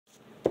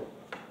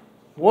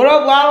What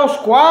up,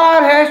 Lotto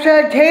Squad?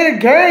 Hashtag Tater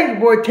Gang.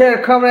 Your boy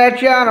Tater coming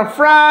at you on a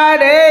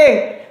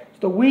Friday. It's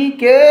the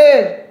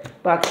weekend.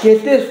 About to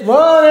get this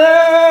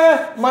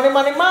money. Money,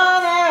 money,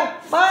 money,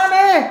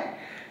 money.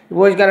 Your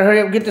boys got to hurry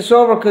up and get this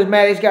over because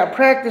Maddie's got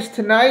practice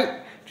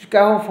tonight. Just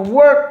got home from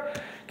work.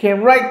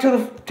 Came right to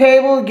the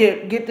table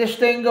to get this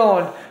thing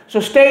going. So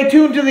stay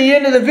tuned to the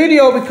end of the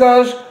video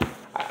because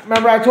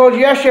remember I told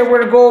you yesterday we're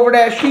going to go over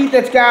that sheet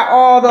that's got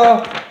all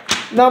the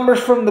numbers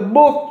from the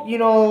book. You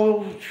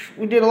know,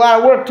 we did a lot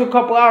of work. Took a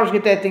couple hours to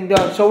get that thing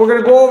done. So we're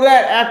going to go over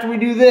that after we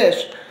do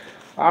this.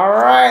 All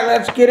right,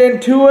 let's get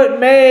into it.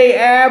 May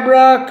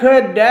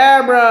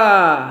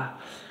abracadabra.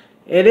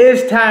 It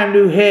is time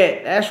to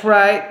hit. That's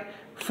right.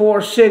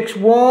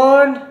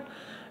 461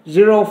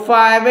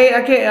 058.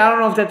 I don't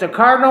know if that's a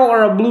cardinal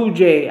or a blue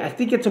jay. I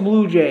think it's a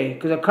blue jay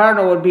because a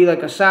cardinal would be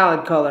like a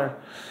solid color.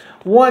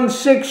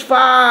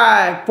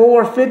 165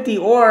 450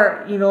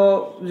 or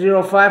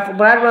 05,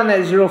 but I'd run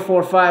that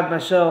 045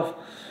 myself.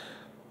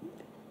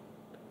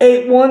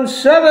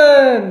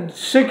 817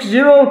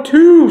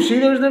 602. See,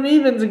 there's them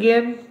evens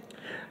again.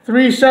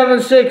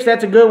 376.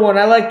 That's a good one.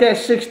 I like that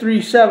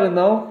 637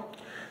 though.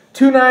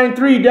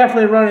 293.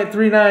 Definitely run it.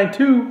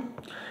 392.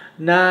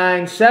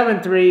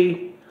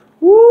 973.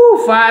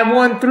 Woo,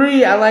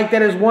 513. I like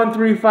that as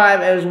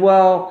 135 as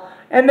well.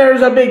 And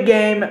there's a big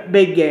game,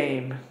 big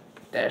game.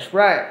 That's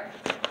right.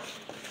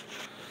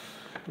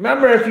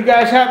 Remember, if you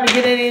guys happen to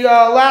get any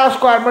Lotto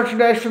Squad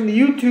merchandise from the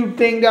YouTube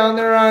thing down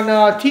there on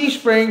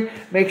Teespring,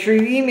 make sure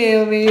you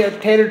email me at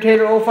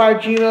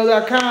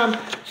tatertater05@gmail.com.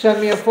 Send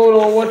me a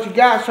photo of what you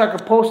got so I can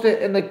post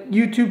it in the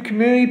YouTube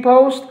community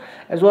post,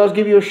 as well as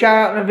give you a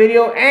shout out in a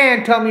video,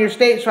 and tell me your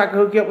state so I can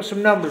hook you up with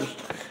some numbers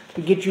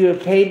to get you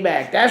paid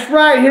back. That's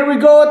right. Here we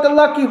go with the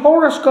lucky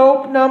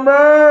horoscope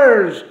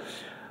numbers.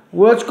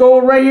 Let's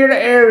go right here to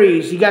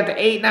Aries. You got the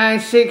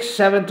 896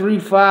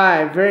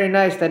 735. Very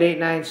nice, that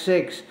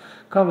 896.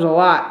 Comes a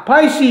lot.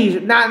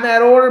 Pisces, not in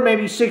that order.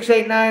 Maybe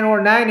 689 or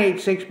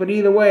 986, but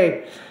either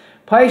way.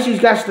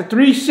 Pisces got the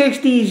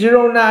 360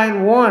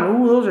 091.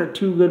 Ooh, those are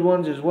two good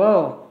ones as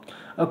well.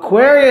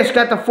 Aquarius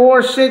got the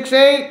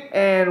 468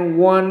 and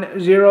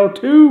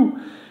 102.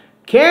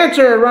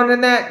 Cancer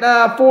running that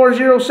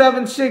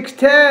 407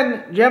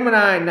 610.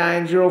 Gemini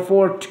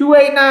 904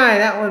 289.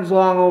 That one's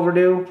long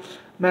overdue.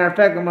 Matter of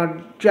fact, I'm going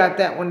to jot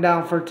that one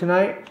down for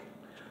tonight.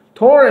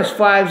 Taurus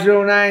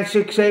 509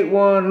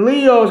 681.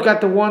 Leo's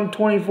got the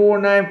 124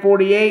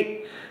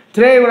 948.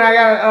 Today when I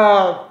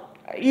got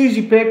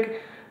easy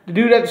pick, the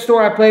dude at the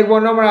store, I played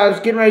one number. I was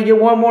getting ready to get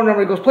one more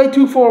number. He goes, play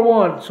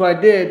 241. So I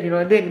did.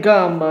 It didn't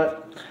come,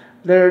 but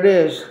there it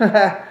is.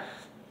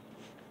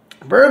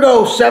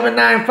 Virgo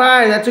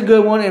 795. That's a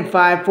good one. And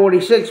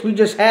 546. We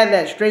just had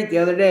that straight the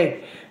other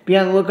day. Be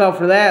on the lookout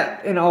for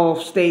that in all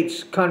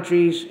states,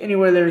 countries,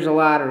 anywhere there's a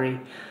lottery.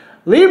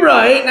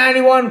 Libra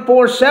 891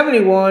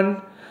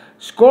 471.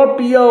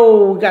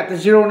 Scorpio, we got the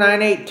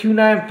 098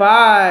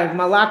 295.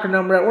 My locker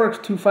number at work is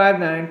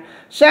 259.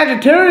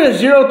 Sagittarius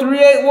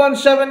 038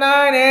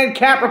 179. And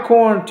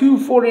Capricorn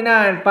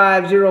 249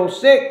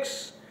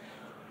 506.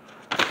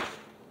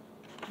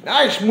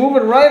 Nice,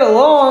 moving right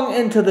along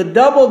into the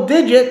double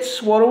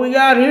digits. What do we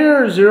got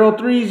here?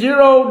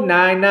 030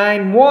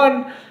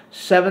 991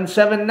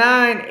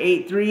 779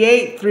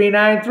 838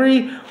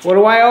 393. What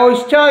do I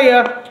always tell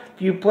you?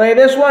 If you play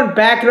this one,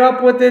 back it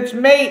up with its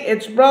mate,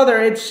 its brother,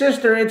 its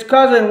sister, its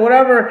cousin,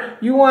 whatever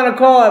you want to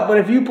call it. But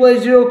if you play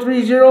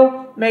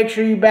 030, make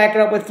sure you back it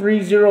up with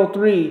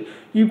 303.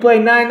 You play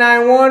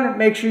 991,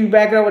 make sure you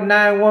back it up with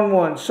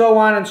 911. So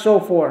on and so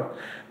forth.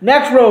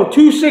 Next row,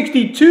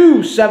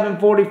 262,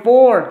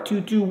 744,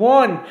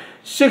 221,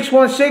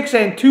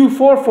 616, and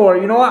 244.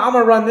 You know what? I'm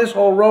going to run this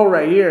whole row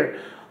right here.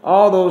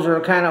 All those are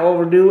kind of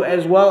overdue,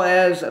 as well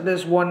as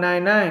this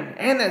 199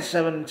 and that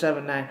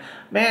 779.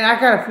 Man, I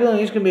got a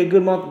feeling it's going to be a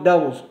good month of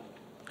doubles.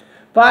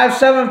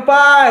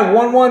 575,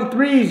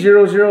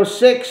 113,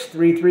 006,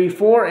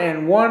 334,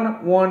 and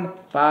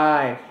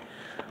 115.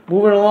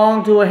 Moving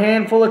along to a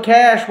handful of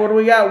cash. What do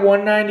we got?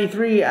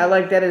 193. I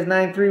like that as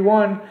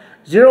 931.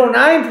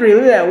 093.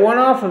 Look at that. One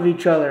off of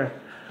each other.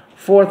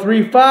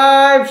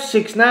 435,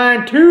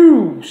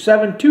 692,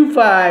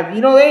 725.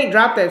 You know, they ain't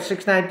dropped that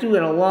 692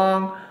 in a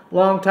long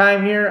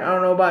time here. I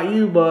don't know about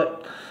you,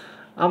 but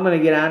I'm going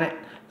to get on it.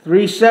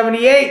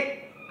 378,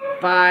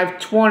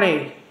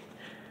 520.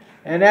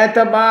 And at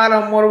the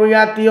bottom, what do we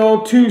got? The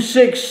old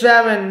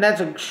 267.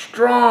 That's a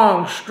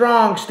strong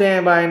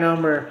standby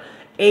number.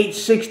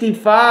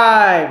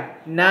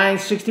 865,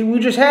 960. We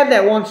just had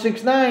that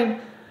 169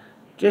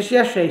 just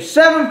yesterday.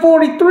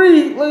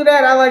 743. Look at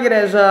that. I like it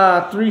as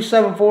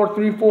 374,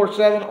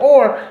 347,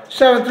 or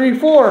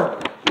 734.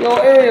 The old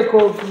area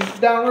code from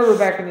downriver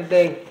back in the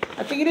day.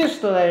 I think it is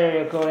still that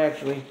area code,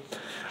 actually.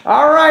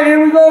 All right,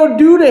 here we go.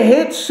 Due to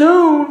hit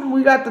soon.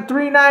 We got the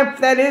 39.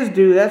 That is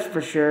due, that's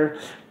for sure.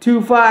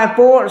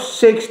 254,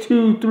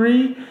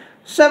 623,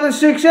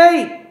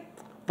 768,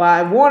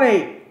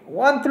 518,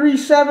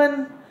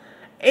 137,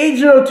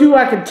 802.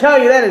 I can tell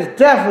you that is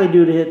definitely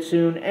due to hit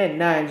soon. And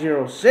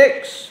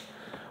 906.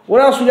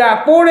 What else we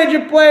got?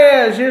 4-digit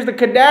players. Here's the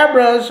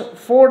Cadabras,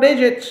 4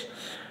 digits.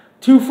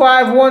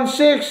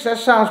 2516, that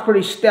sounds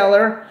pretty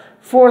stellar.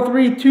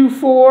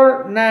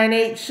 4324,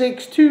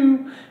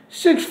 9862,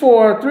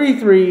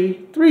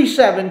 6433,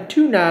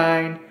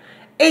 3729,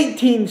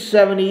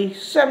 1870,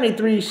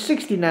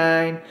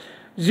 7369,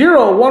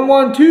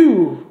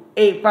 0112,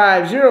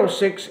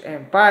 8506,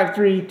 and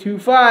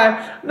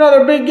 5325.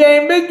 Another big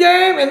game,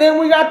 and then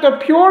we got the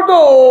Pure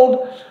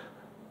Gold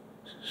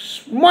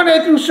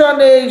Monday through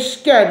Sunday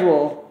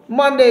schedule.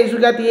 Mondays, we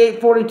got the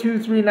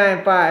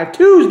 842-395.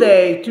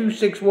 Tuesday,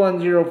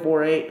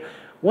 261048.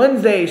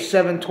 Wednesday,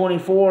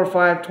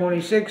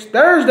 724-526.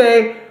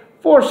 Thursday,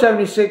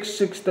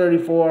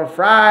 476-634.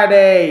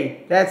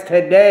 Friday, that's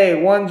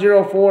today,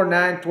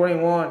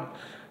 104-921.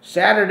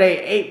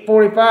 Saturday,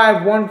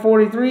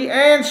 845-143.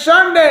 And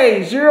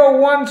Sunday,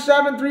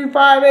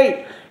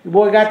 017358. Your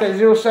boy got that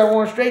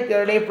 071 straight the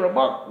other day for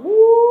 $1.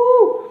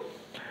 Woo!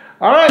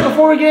 All right,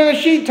 before we get in the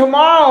sheet,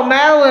 tomorrow,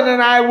 Madeline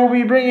and I will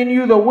be bringing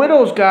you the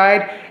Widow's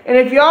Guide. And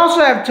if you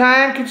also have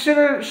time,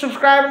 consider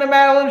subscribing to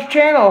Madeline's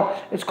channel.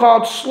 It's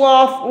called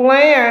Sloth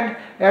Land.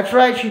 That's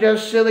right, she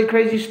does silly,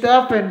 crazy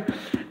stuff. And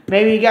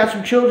maybe you got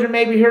some children,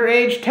 maybe her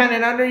age, 10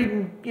 and under.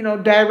 You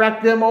can,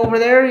 direct them over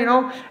there,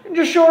 and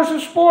just show her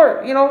some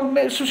sport.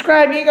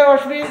 Subscribe. You ain't got to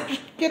watch videos.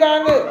 Just get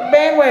on the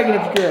bandwagon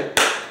if you could.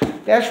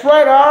 That's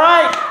right, all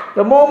right.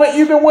 The moment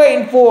you've been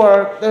waiting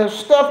for, the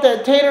stuff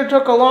that Tater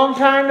took a long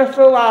time to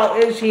fill out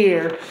is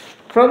here.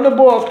 From the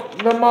book,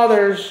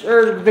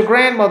 the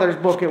grandmother's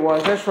book it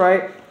was, that's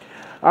right.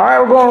 All right,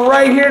 we're going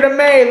right here to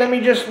May.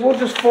 We'll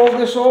just fold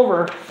this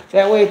over.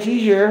 That way it's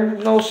easier.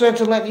 No sense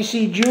in letting you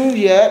see June's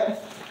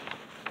yet.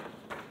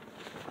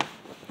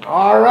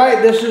 All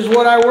right, this is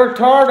what I worked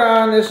hard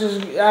on.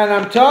 And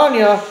I'm telling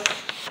you,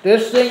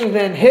 this thing's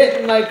been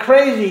hitting like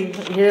crazy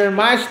here in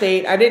my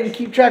state. I didn't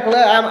keep track of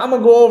that. I'm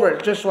going to go over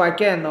it just so I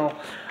can, though.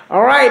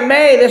 All right,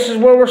 May, this is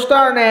where we're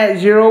starting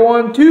at.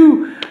 012,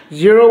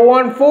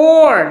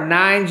 014,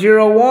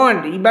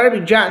 901. You better be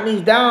jotting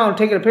these down,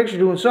 taking a picture,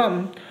 doing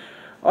something.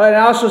 Oh, and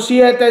I also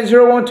see at that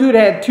 012, it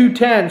had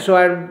 210, so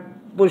I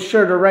was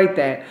sure to write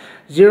that.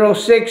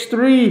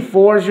 063,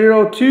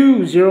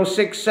 402,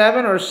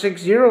 067, or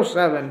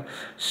 607.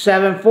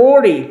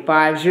 740,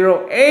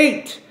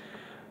 508.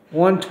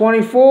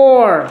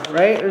 124,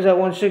 right? Or is that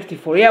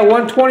 164? Yeah,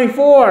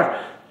 124,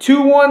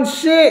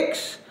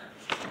 216,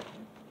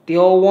 the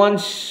old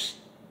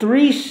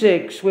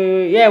 136,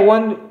 yeah,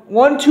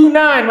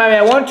 129, my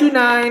bad,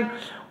 129,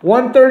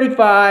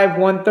 135,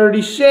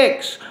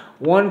 136,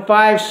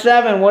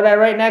 157, what did I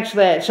write next to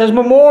that? It says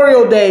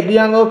Memorial Day, be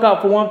on the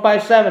lookout for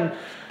 157,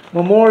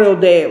 Memorial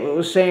Day, it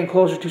was saying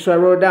closer to, so I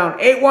wrote it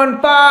down.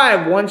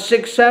 815,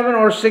 167,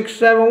 or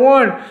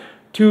 671.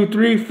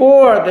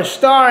 234, the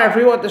star. I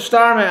forget what the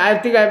star meant. I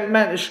think I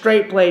meant the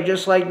straight play,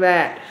 just like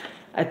that.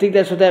 I think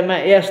that's what that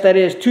meant. Yes, that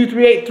is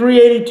 238,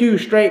 382,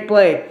 straight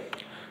play.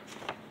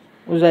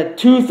 Was that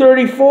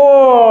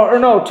 234? Or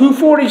no,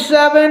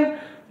 247,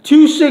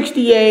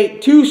 268,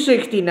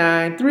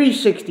 269,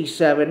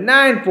 367,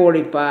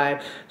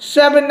 945,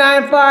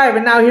 795,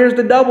 and now here's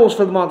the doubles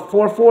for the month: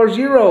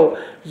 440,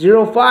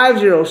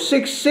 050,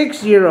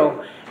 660,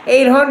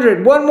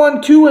 800,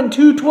 112, and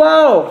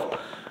 212.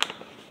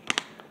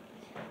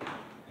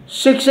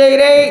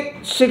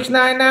 688,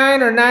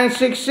 699, or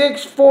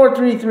 966,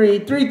 433,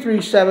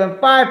 337,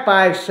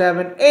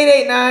 557,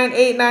 889,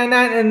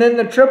 899, and then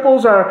the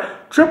triples are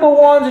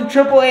 111s and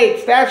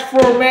 888s. That's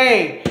for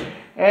May.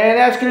 And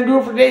that's going to do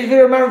it for today's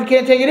video. Remember, if you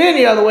can't take it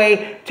any other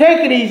way, take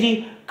it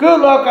easy.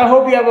 Good luck. I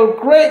hope you have a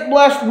great,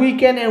 blessed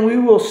weekend, and we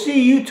will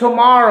see you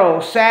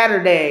tomorrow,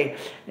 Saturday.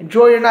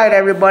 Enjoy your night,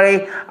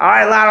 everybody. All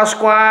right, Lotto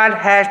Squad,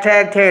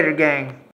 #Tater Gang.